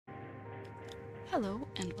Hello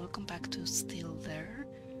and welcome back to Still There.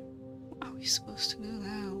 What are we supposed to do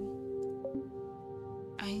now?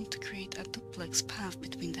 I need to create a duplex path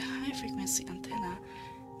between the high frequency antenna,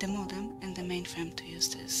 the modem and the mainframe to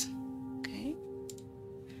use this. Okay?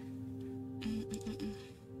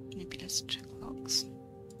 Maybe let's check logs.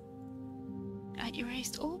 I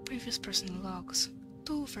erased all previous personal logs,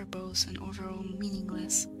 too verbose and overall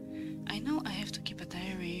meaningless. I know I have to keep a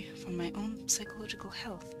diary for my own psychological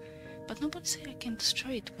health, but nobody said I can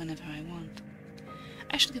destroy it whenever I want.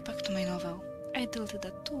 I should get back to my novel. I deleted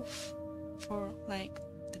that too for like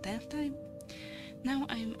the 10th time. Now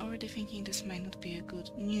I'm already thinking this might not be a good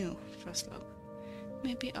new first log.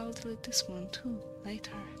 Maybe I'll delete this one too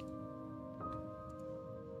later.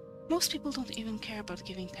 Most people don't even care about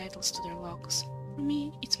giving titles to their logs. For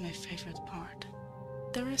me, it's my favorite part.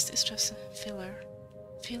 The rest is just filler.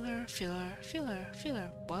 Filler, filler, filler,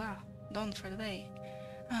 filler. Voila, done for the day.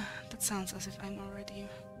 That sounds as if I'm already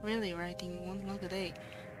really writing one log a day.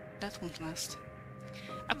 That won't last.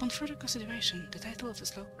 Upon further consideration, the title of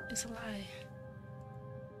this log is a lie.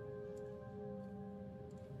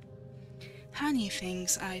 Hani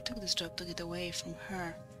thinks I took this job to get away from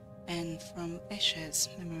her and from Eshe's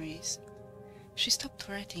memories. She stopped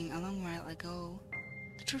writing a long while ago.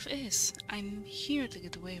 The truth is, I'm here to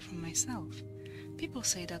get away from myself. People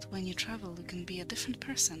say that when you travel you can be a different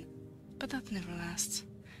person, but that never lasts.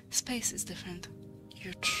 Space is different.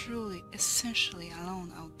 You're truly, essentially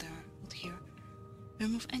alone out here.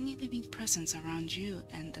 Remove any living presence around you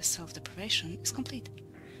and the self-deprivation is complete.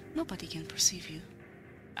 Nobody can perceive you.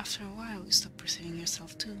 After a while you stop perceiving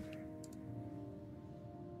yourself too.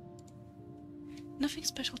 Nothing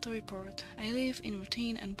special to report. I live in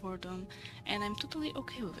routine and boredom, and I'm totally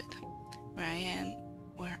okay with it.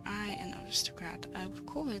 Where I, an aristocrat, I would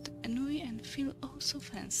call it ennui and feel oh so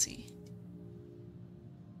fancy.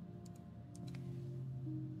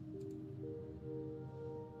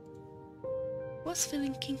 Was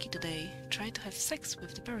feeling kinky today, tried to have sex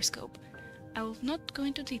with the periscope. I will not go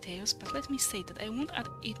into details, but let me say that I won't add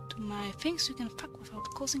it to my things you can fuck without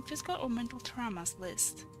causing physical or mental traumas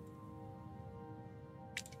list.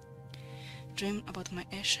 Dreamed about my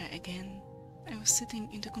Eshe again. I was sitting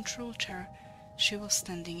in the control chair. She was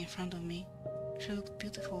standing in front of me. She looked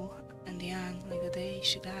beautiful and young like the day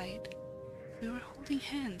she died. We were holding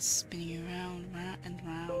hands, spinning around and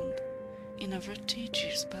round in a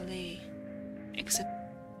vertiginous ballet.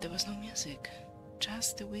 Except there was no music,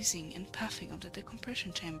 just the whizzing and puffing of the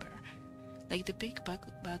decompression chamber, like the big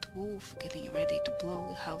bad wolf getting ready to blow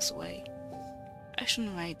the house away. I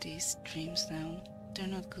shouldn't write these dreams down, they're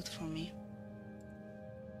not good for me.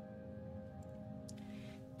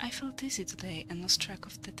 I felt dizzy today and lost track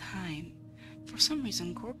of the time. For some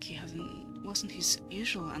reason Gorky wasn't his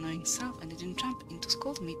usual annoying self and didn't jump in to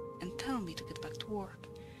scold me and tell me to get back to work.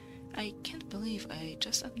 I can't believe I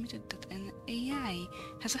just admitted that an AI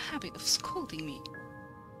has a habit of scolding me.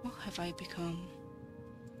 What have I become?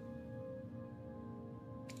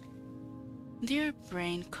 Dear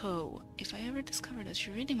Brain Co., if I ever discover that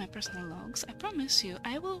you're reading my personal logs, I promise you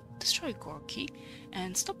I will destroy Gorky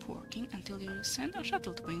and stop working until you send a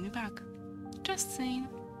shuttle to bring me back. Just saying.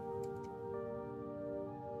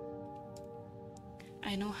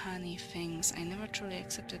 I know Hani thinks I never truly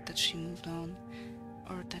accepted that she moved on,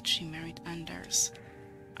 or that she married Anders.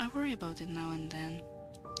 I worry about it now and then.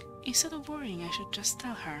 Instead of worrying, I should just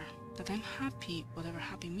tell her that I'm happy, whatever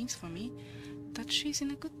happy means for me, that she's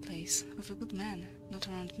in a good place, with a good man, not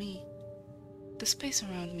around me. The space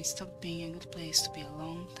around me stopped being a good place to be a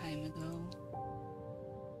long time ago.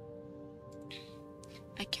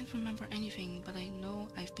 I can't remember anything, but I know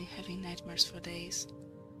I've been having nightmares for days.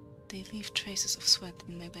 They leave traces of sweat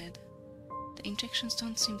in my bed. The injections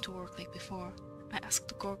don't seem to work like before. I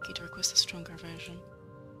asked Gorky to request a stronger version.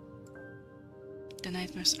 The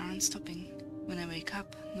nightmares aren't stopping. When I wake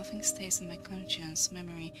up, nothing stays in my conscious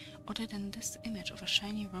memory other than this image of a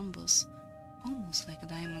shiny rhombus, almost like a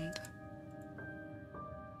diamond.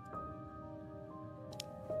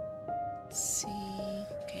 Let's see...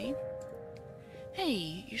 okay.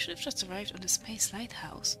 Hey, you should have just arrived on the space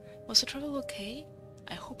lighthouse. Was the travel okay?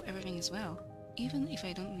 I hope everything is well, even if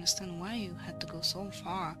I don't understand why you had to go so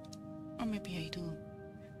far. Or maybe I do.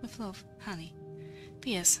 With love, Hani.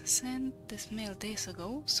 P.S. Sent this mail days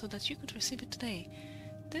ago so that you could receive it today.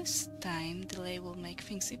 This time delay will make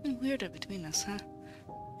things even weirder between us, huh?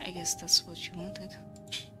 I guess that's what you wanted.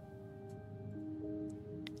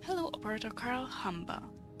 Hello, Operator Carl Hamba.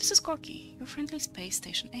 This is Gorky, your friendly space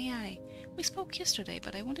station AI. We spoke yesterday,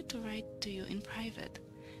 but I wanted to write to you in private.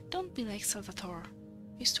 Don't be like Salvatore.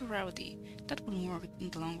 He's too rowdy. That wouldn't work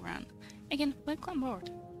in the long run. Again, welcome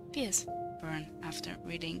aboard. P.S. burn after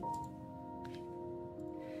reading.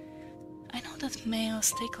 I know that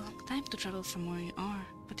mails take a long time to travel from where you are,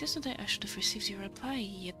 but yesterday I should have received your reply,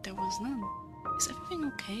 yet there was none. Is everything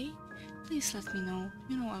okay? Please let me know.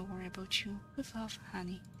 You know I worry about you. With love,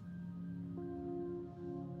 Honey.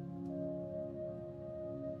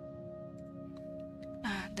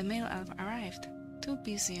 Ah, the mail arrived. Too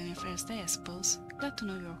busy on your first day, I suppose. Glad to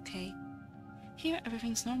know you're okay. Here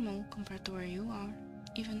everything's normal compared to where you are,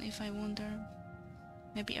 even if I wonder,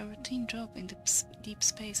 maybe a routine job in the deep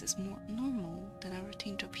space is more normal than a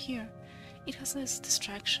routine job here. It has less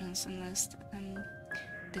distractions and less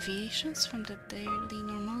deviations from the daily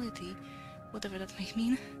normality, whatever that might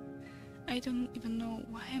mean. I don't even know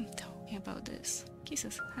why I'm talking about this.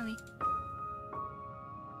 Kisses, honey.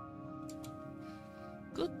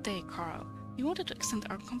 Good day, Carl. We wanted to extend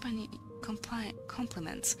our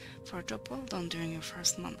compliments for a job well done during your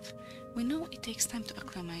first month. We know it takes time to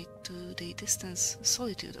acclimate to the distance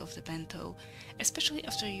solitude of the bento, especially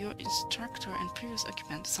after your instructor and previous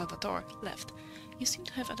occupant, Salvatore, left. You seem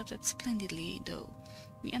to have adapted splendidly, though.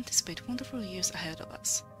 We anticipate wonderful years ahead of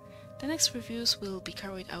us. The next reviews will be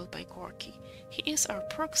carried out by Gorky. He is our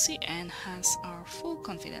proxy and has our full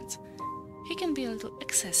confidence. He can be a little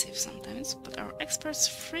excessive sometimes, but our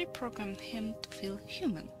experts pre-programmed him to feel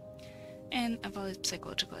human and a valid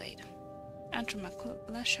psychological aid. Andrew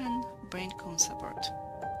McLachlan, Brain Cone Support.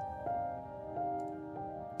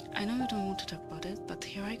 I know you don't want to talk about it, but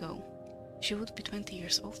here I go. She would be 20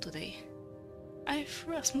 years old today. I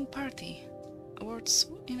threw a small party, a word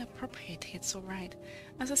so inappropriate yet so right,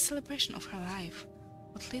 as a celebration of her life,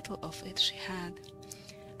 what little of it she had.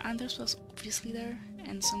 Anders was obviously there,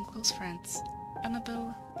 and some close friends.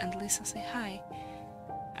 Annabelle and Lisa say hi.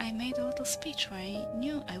 I made a little speech where I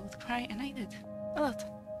knew I would cry, and I did. A lot.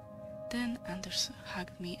 Then Anders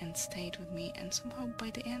hugged me and stayed with me, and somehow by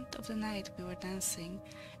the end of the night we were dancing,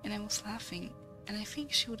 and I was laughing, and I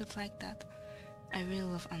think she would have liked that. I really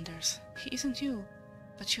love Anders. He isn't you,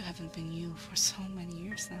 but you haven't been you for so many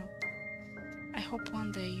years now. I hope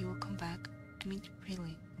one day you will come back. I mean,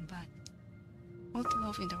 really come back. All the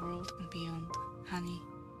love in the world and beyond, Honey.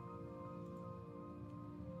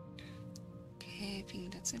 Okay, I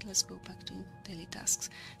think that's it. Let's go back to daily tasks.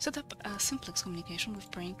 Set up a simplex communication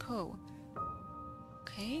with Brain Co.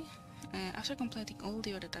 Okay. After completing all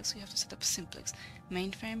the other tasks, you have to set up simplex,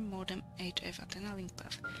 mainframe, modem, HF, antenna, link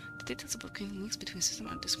path. The details about creating links between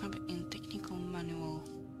systems are described in technical manual.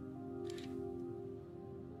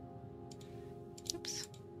 Oops.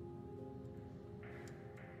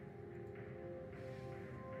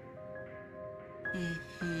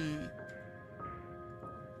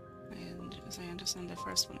 As I understand, the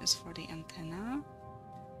first one is for the antenna.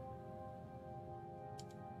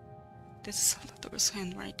 This is Salvatore's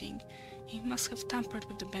handwriting. He must have tampered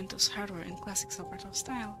with the bento's hardware in classic Salvatore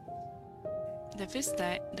style. The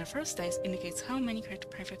first dice indicates how many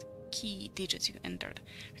correct private key digits you entered,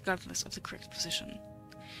 regardless of the correct position,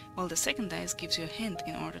 while the second dice gives you a hint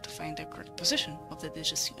in order to find the correct position of the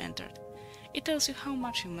digits you entered. It tells you how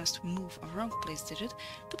much you must move a wrong place digit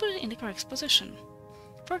to put it in the correct position.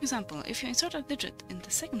 For example, if you insert a digit in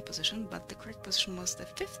the second position, but the correct position was the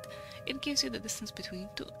fifth, it gives you the distance between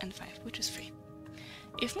 2 and 5, which is 3.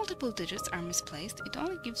 If multiple digits are misplaced, it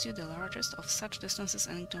only gives you the largest of such distances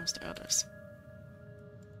and ignores the others.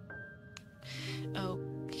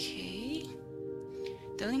 Okay.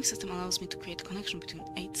 The link system allows me to create a connection between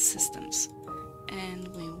 8 systems, and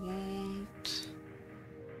we want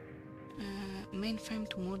mainframe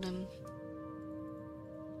to modem.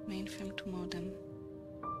 Mainframe to modem.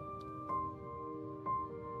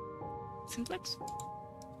 Simplex?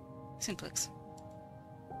 Simplex.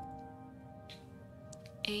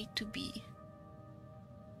 A to B.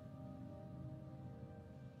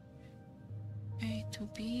 A to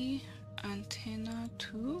B, antenna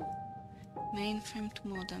to mainframe to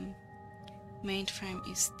modem. Mainframe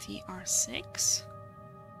is TR6.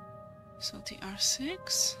 So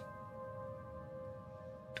TR6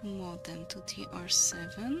 to modem to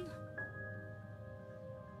TR7.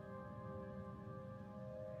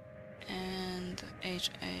 And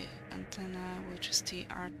HA antenna, which is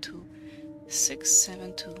TR2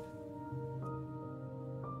 672.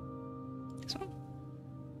 This one.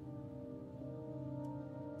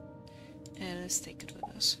 Let's take it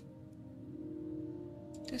with us.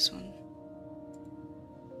 This one.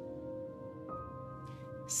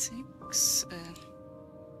 6.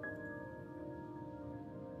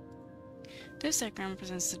 This diagram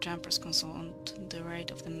represents the jumper's console on the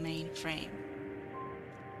right of the main frame.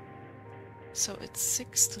 So it's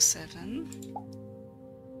 6 to 7.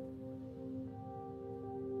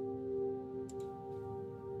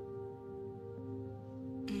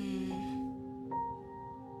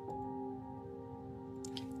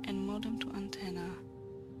 modem to antenna,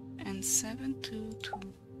 and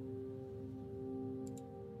 722.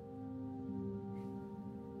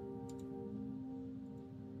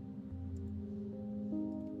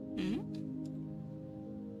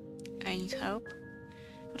 I need help.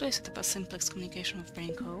 How do I set up a simplex communication with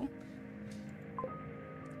BrainCo?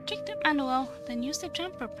 Check the manual, then use the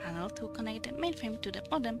jumper panel to connect the mainframe to the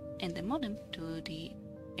modem and the modem to the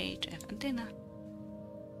HF antenna.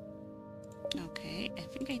 Okay, I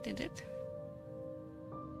think I did it.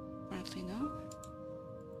 Apparently no.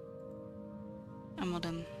 A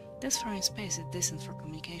modem. This foreign space is decent for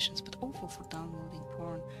communications, but awful for downloading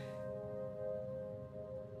porn.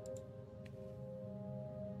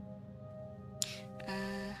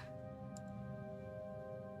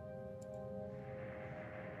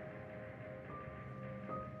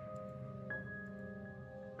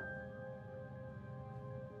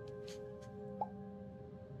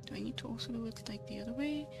 Do I need to also do it like the other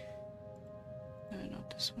way? No, not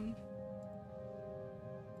this one.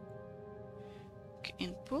 Okay,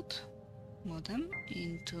 input modem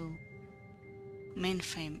into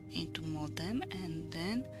mainframe into modem, and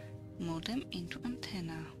then modem into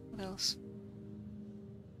antenna. What else?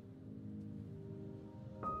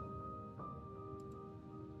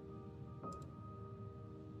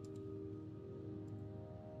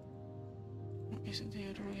 Or is it the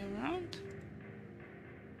other way around?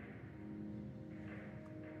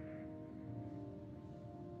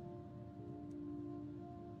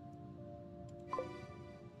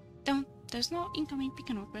 There's no incoming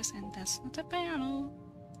beacon request, and that's not a piano.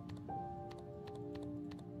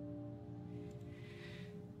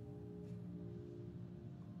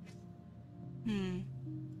 I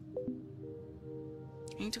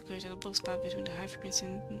need to create a double spot between the high frequency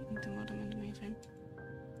and the modem and the mainframe.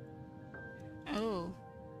 Oh,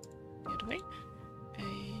 the other way.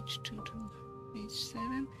 H2 to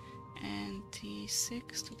H7 and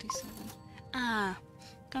T6 to T7. Ah,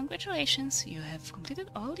 congratulations, you have completed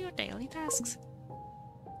all your daily tasks.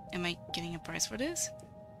 Am I getting a prize for this?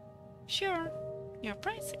 Sure. Your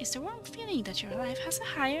prize is the warm feeling that your life has a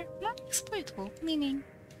higher, more exploitable meaning.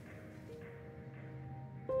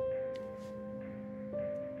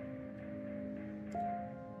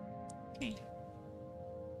 Okay.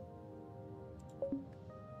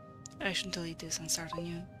 I should delete this and start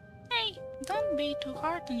anew. Hey, don't be too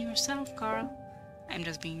hard on yourself, Carl. I'm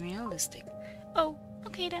just being realistic. Oh,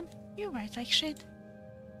 okay then. You write like shit.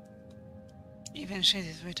 Even shit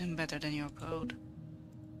is written better than your code.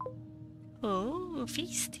 Oh,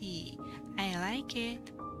 feisty. I like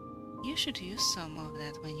it. You should use some of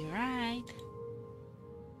that when you write.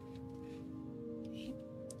 Okay.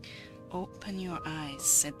 Open your eyes,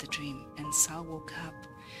 said the dream, and Sal woke up.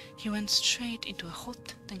 He went straight into a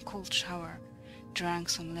hot, then cold shower, drank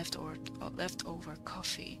some leftover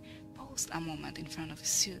coffee, paused a moment in front of his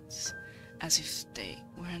suits, as if they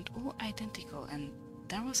weren't all identical and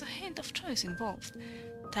there was a hint of choice involved.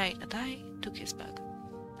 Tied a tie, took his bag.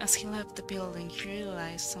 As he left the building, he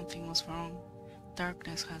realized something was wrong.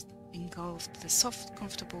 Darkness had engulfed the soft,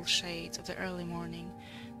 comfortable shades of the early morning.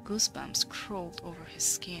 Goosebumps crawled over his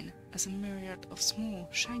skin as a myriad of small,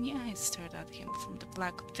 shiny eyes stared at him from the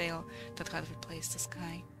black veil that had replaced the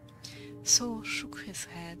sky. Saul shook his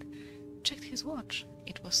head, checked his watch.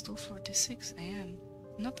 It was 2:46 a.m.,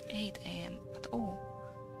 not 8 a.m. at all.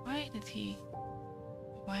 Why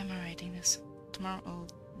am I writing this? Tomorrow I'll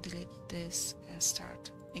delete this and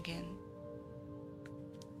start again.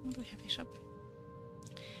 What do we have in shop?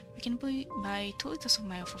 We can buy 2 liters of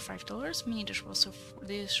mayo for $5, mini dishwasher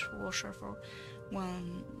for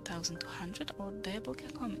 1,200, or Diabolical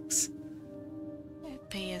Comics.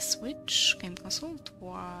 Pay a Switch, game console,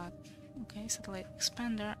 what? Okay, satellite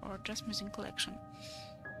expander, or just music collection.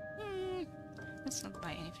 Let's not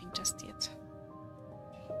buy anything just yet.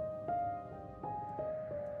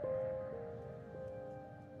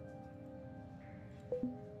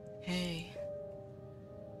 Hey,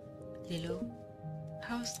 Lilo,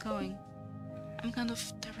 how's it going? I'm kind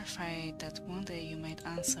of terrified that one day you might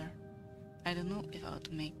answer. I don't know if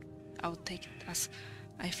I would take it as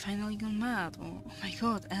I finally gone mad, or oh my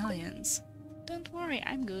god, aliens. Don't worry,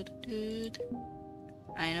 I'm good, dude.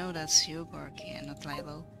 I know that's you, Gorky, and not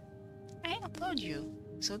Lilo. I applaud you.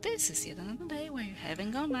 So this is yet another day where you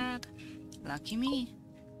haven't gone mad. Lucky me.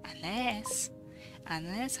 Unless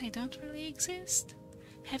I don't really exist.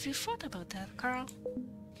 Have you thought about that, Carl?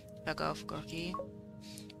 Back off, Gorky.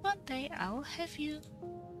 One day I will have you.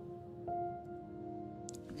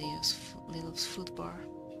 Lilo's food bar.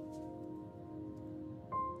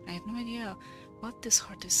 I have no idea what this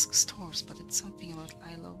hard disk stores, but it's something about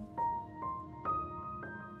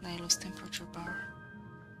Lilo's temperature bar.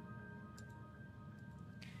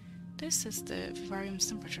 This is the vivarium's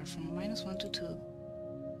temperature from -1 to 2.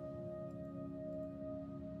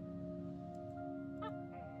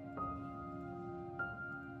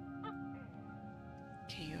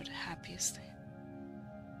 Okay, you're the happiest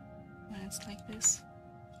when it's like this.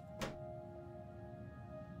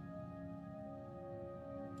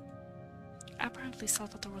 Apparently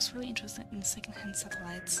Salvatore was really interested in second-hand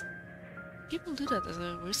satellites. People do that as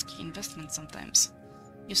a risky investment sometimes.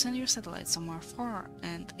 You send your satellite somewhere far,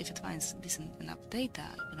 and if it finds decent enough data,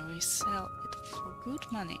 you can resell it for good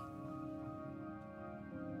money.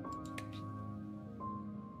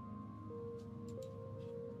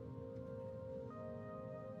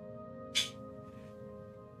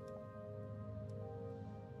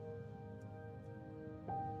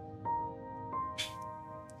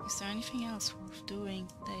 Is there anything else worth doing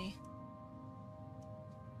today?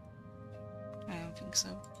 I don't think so.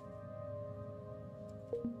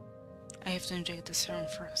 I have to inject the serum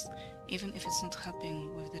first, even if it's not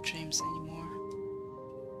helping with the dreams anymore.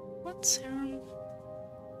 What serum?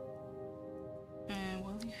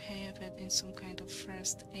 Will you have it in some kind of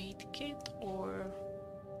first aid kit, or...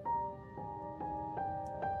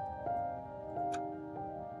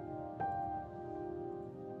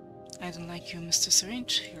 I don't like you, Mr.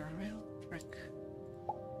 Syringe. You're a real prick.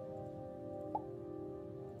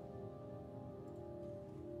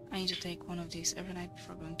 I need to take one of these every night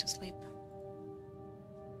before going to sleep.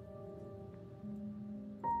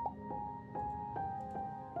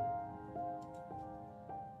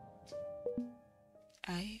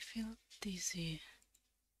 I feel dizzy.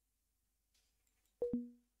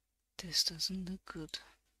 This doesn't look good.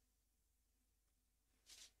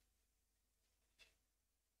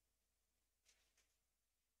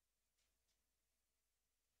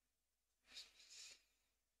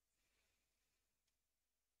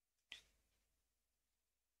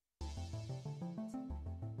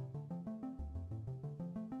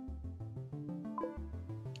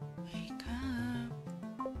 Wake up.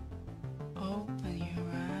 Open your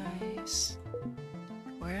eyes.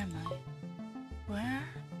 Where am I? Where?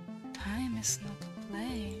 Time is not a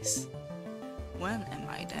place. When am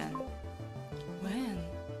I then? When?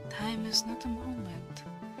 Time is not a moment.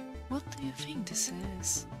 What do you think this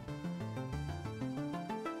is?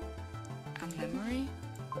 A memory?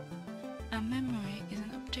 A memory is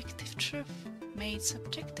an objective truth, made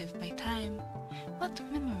subjective by time. What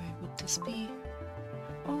memory would this be?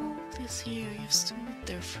 All this year you stood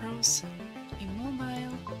there frozen,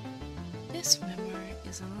 immobile. This memory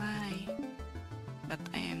is a lie. But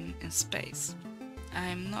I am in space. I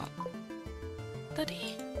am not.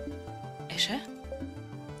 Daddy? Eshe?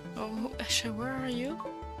 Oh, Eshe, where are you?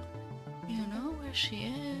 You know where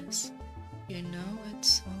she is. You know it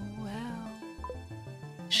so well.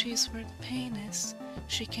 She is where the pain is.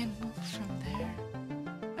 She can't move from there.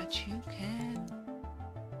 But you can.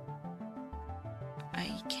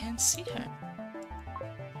 I can't see her.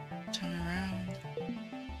 Turn around.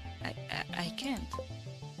 I can't.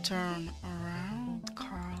 Turn around,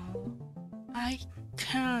 Carl. I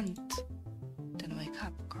can't. Then wake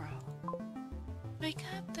up, Carl. Wake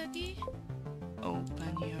up, Daddy.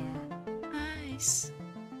 Open your eyes.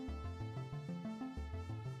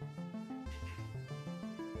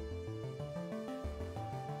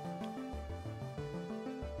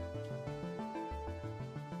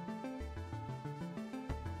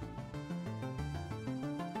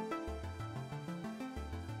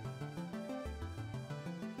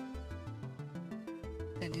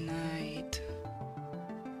 Daddy night.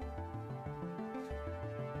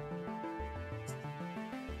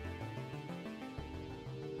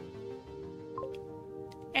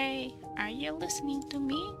 Hey, are you listening to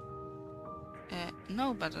me?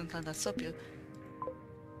 No, but don't let that stop you.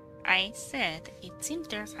 I said, it seems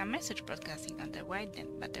there's a message broadcasting on the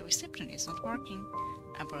wideband, but the reception is not working.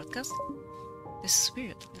 A broadcast? This is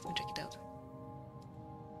weird. Let me check it out.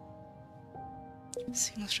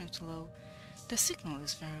 Signal strength too low. The signal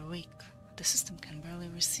is very weak. The system can barely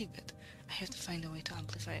receive it. I have to find a way to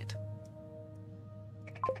amplify it.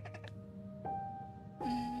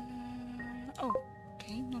 Oh,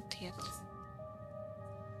 okay, not yet.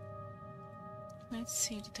 Let's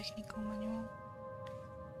see the technical manual.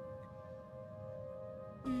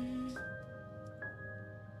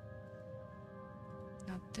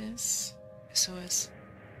 Not this. SOS.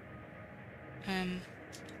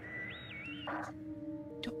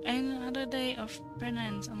 To another day of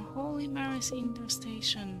penance on Holy Mary's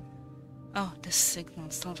interstation. Oh, this signal.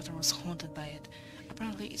 Salvatore was haunted by it.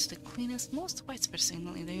 Apparently it's the cleanest, most widespread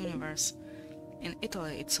signal in the universe. In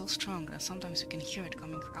Italy, it's so strong that sometimes you can hear it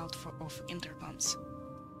coming out of intercoms.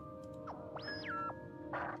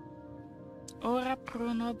 Ora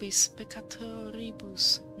pro nobis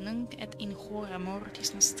peccatoribus, nunc et in hora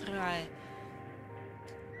mortis nostrae.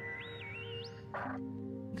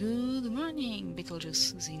 Good morning,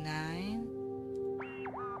 Beetlejuice Z9.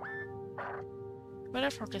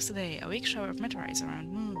 Weather forecast today, a weak shower of meteorites around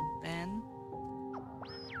moon, then...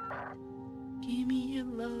 Give me your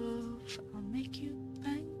love, I'll make you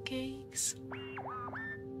pancakes.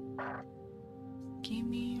 Give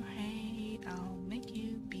me your hate, I'll make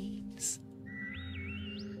you beans.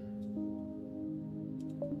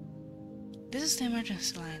 This is the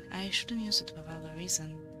emergency line. I shouldn't use it without a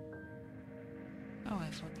reason. Oh, I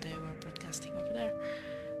thought they were broadcasting over there.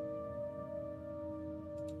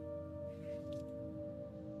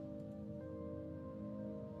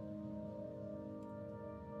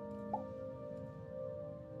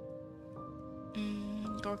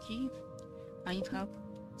 Gorky, I need help.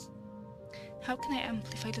 How can I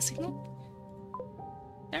amplify the signal?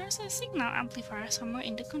 There's a signal amplifier somewhere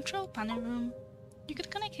in the control panel room. You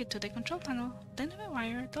could connect it to the control panel, then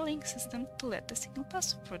rewire the link system to let the signal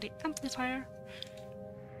pass through the amplifier.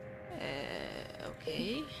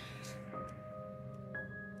 Okay.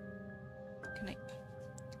 Connect.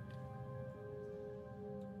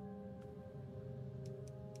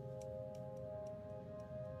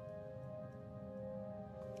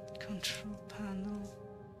 Control panel.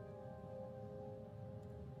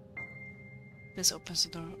 This opens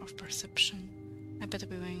the door of perception. I better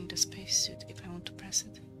be wearing the spacesuit if I want to press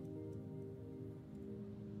it.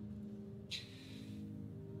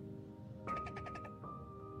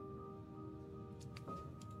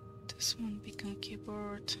 This one, beacon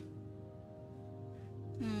keyboard.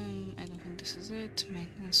 I don't think this is it.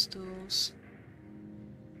 Maintenance tools.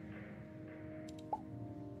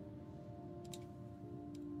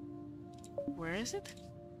 Where is it?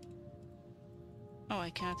 Oh,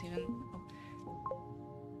 I cannot even... Oh.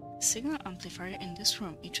 Signal amplifier in this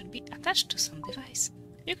room. It should be attached to some device.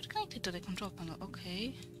 You could connect it to the control panel.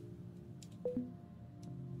 Okay.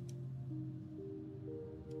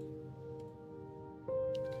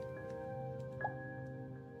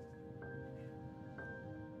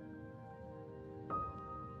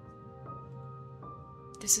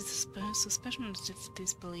 This is the suspension of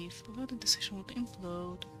disbelief. Without the decision would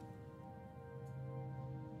implode.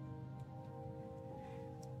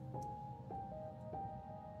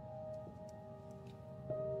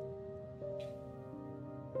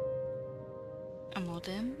 A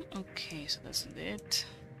modem? Okay, so that's it.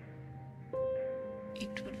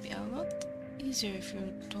 It would be a lot easier if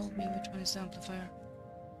you told me which one is the amplifier.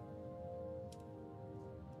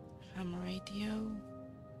 Ham radio.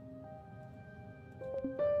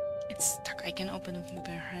 It's stuck. I can open it with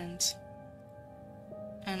bare hands.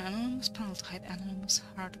 An anonymous panel to hide anonymous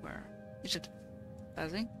hardware. Is it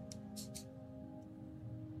buzzing?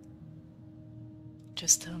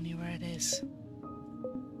 Just tell me where it is.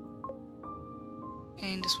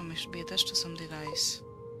 And this one should be attached to some device.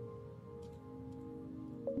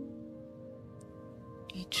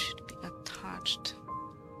 It should be attached.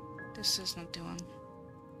 This is not the one.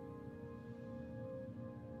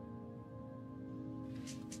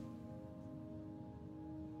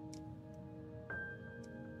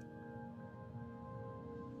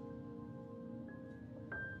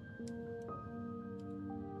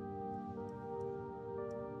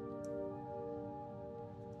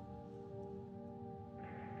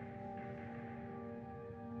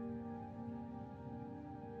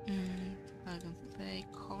 Plug and play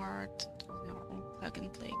card. They're all plug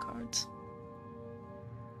and play cards.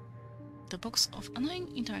 The box of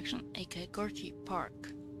annoying interaction, aka Gorky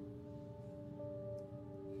Park.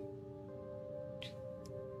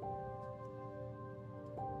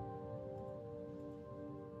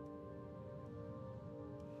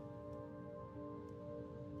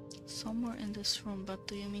 Somewhere in this room, but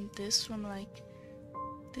do you mean this room like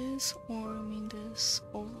this, or you mean this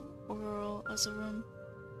overall as a room?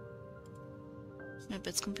 My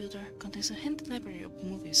bed's computer contains a hinted library of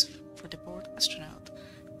movies for the bored astronaut.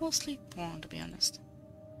 Mostly porn, to be honest.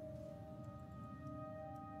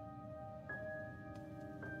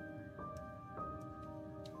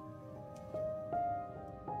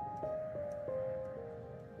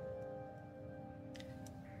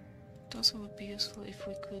 It also would be useful if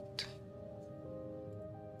we could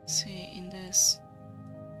see in this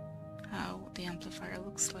how the amplifier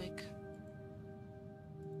looks like.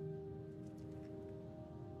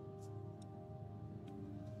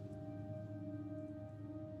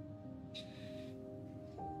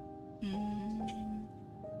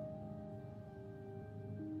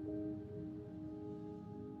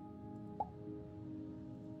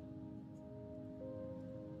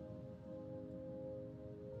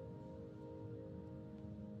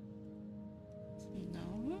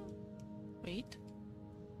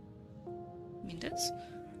 this.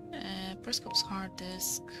 Periscope's hard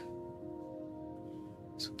disk.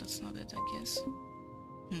 So that's not it, I guess.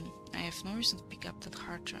 I have no reason to pick up that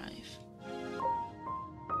hard drive.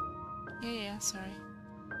 Yeah, sorry.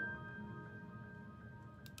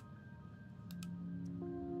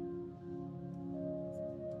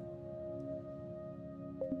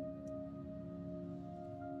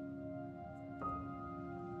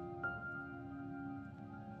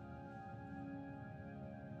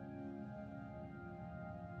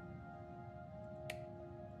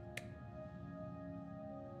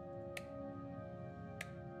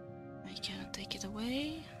 I cannot take it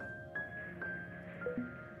away.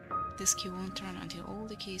 This key won't turn until all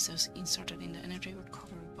the keys are inserted in the energy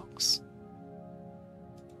recovery box.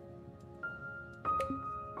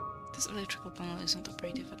 This electrical panel is not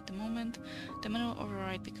operative at the moment. The manual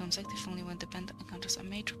override becomes active only when the band encounters a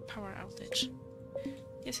major power outage.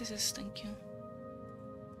 Yes, thank you.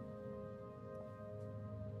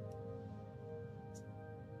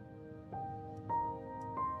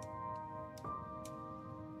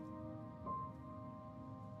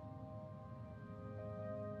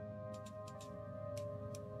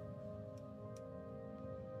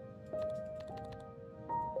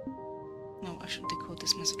 No, I should decode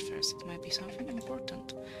this message first. It might be something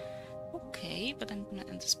important. Okay, but I'm gonna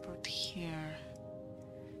end this part here.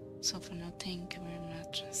 So for now, thank you very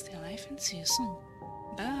much. Stay alive and see you soon.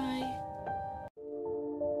 Bye!